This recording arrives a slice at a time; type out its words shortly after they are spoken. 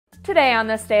Today on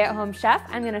the Stay at Home Chef,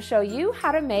 I'm going to show you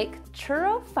how to make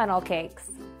churro funnel cakes.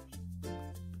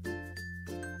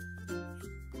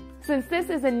 Since this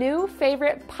is a new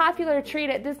favorite popular treat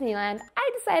at Disneyland,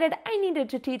 I decided I needed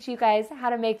to teach you guys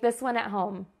how to make this one at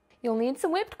home. You'll need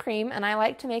some whipped cream, and I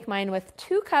like to make mine with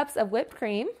 2 cups of whipped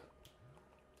cream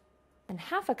and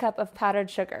half a cup of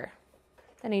powdered sugar.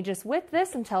 Then you just whip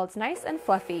this until it's nice and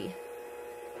fluffy.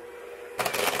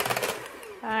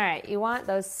 All right, you want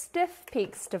those stiff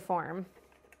peaks to form.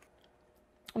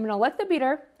 I'm gonna wet the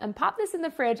beater and pop this in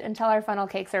the fridge until our funnel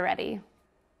cakes are ready.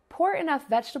 Pour enough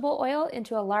vegetable oil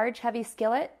into a large heavy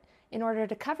skillet in order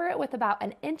to cover it with about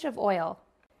 1 inch of oil.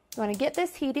 You wanna get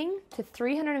this heating to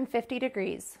 350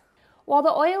 degrees. While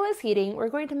the oil is heating, we're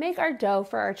going to make our dough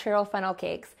for our churro funnel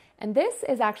cakes, and this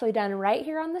is actually done right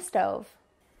here on the stove.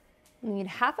 You need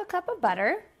half a cup of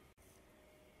butter,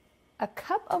 a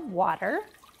cup of water,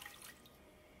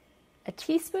 a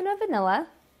teaspoon of vanilla,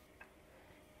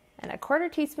 and a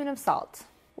 1/4 teaspoon of salt.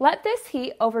 Let this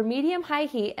heat over medium-high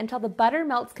heat until the butter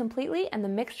melts completely and the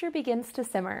mixture begins to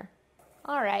simmer.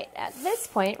 All right, at this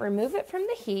point, remove it from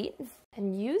the heat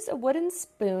and use a wooden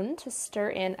spoon to stir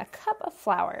in a cup of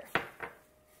flour.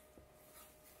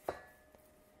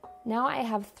 Now I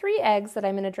have 3 eggs that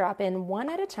I'm going to drop in one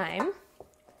at a time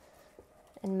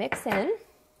and mix in.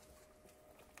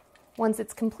 Once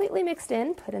it's completely mixed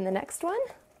in, put in the next one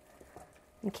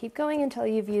and keep going until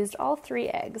you've used all 3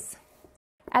 eggs.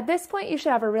 At this point, you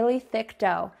should have a really thick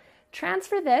dough.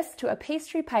 Transfer this to a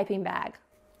pastry piping bag.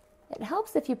 It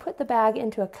helps if you put the bag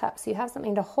into a cup so you have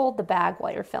something to hold the bag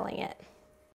while you're filling it.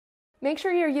 Make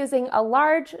sure you're using a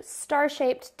large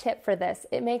star-shaped tip for this.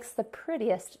 It makes the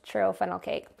prettiest churro funnel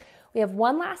cake. We have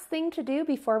one last thing to do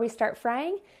before we start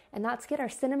frying, and that's get our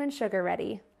cinnamon sugar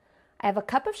ready. I have a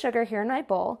cup of sugar here in my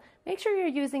bowl. Make sure you're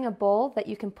using a bowl that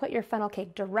you can put your funnel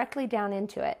cake directly down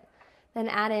into it. Then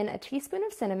add in a teaspoon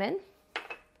of cinnamon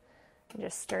and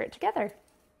just stir it together.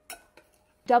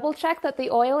 Double check that the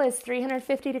oil is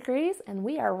 350 degrees and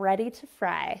we are ready to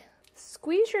fry.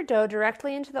 Squeeze your dough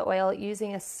directly into the oil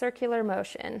using a circular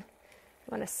motion.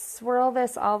 You want to swirl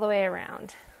this all the way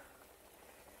around.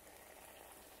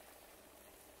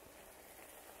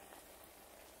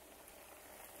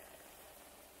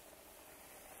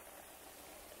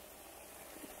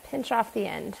 Pinch off the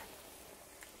end.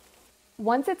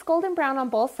 Once it's golden brown on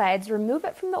both sides, remove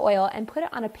it from the oil and put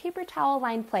it on a paper towel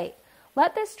lined plate.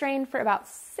 Let this drain for about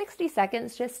 60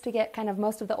 seconds just to get kind of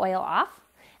most of the oil off,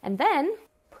 and then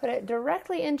put it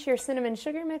directly into your cinnamon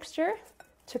sugar mixture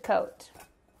to coat.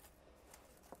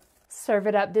 Serve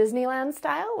it up Disneyland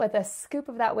style with a scoop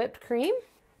of that whipped cream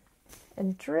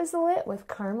and drizzle it with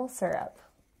caramel syrup.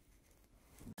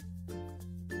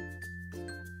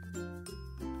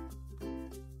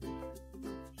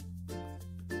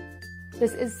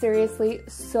 This is seriously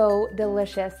so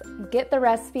delicious. Get the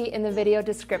recipe in the video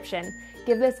description.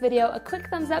 Give this video a quick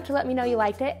thumbs up to let me know you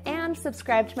liked it, and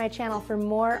subscribe to my channel for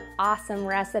more awesome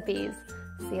recipes.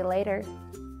 See you later.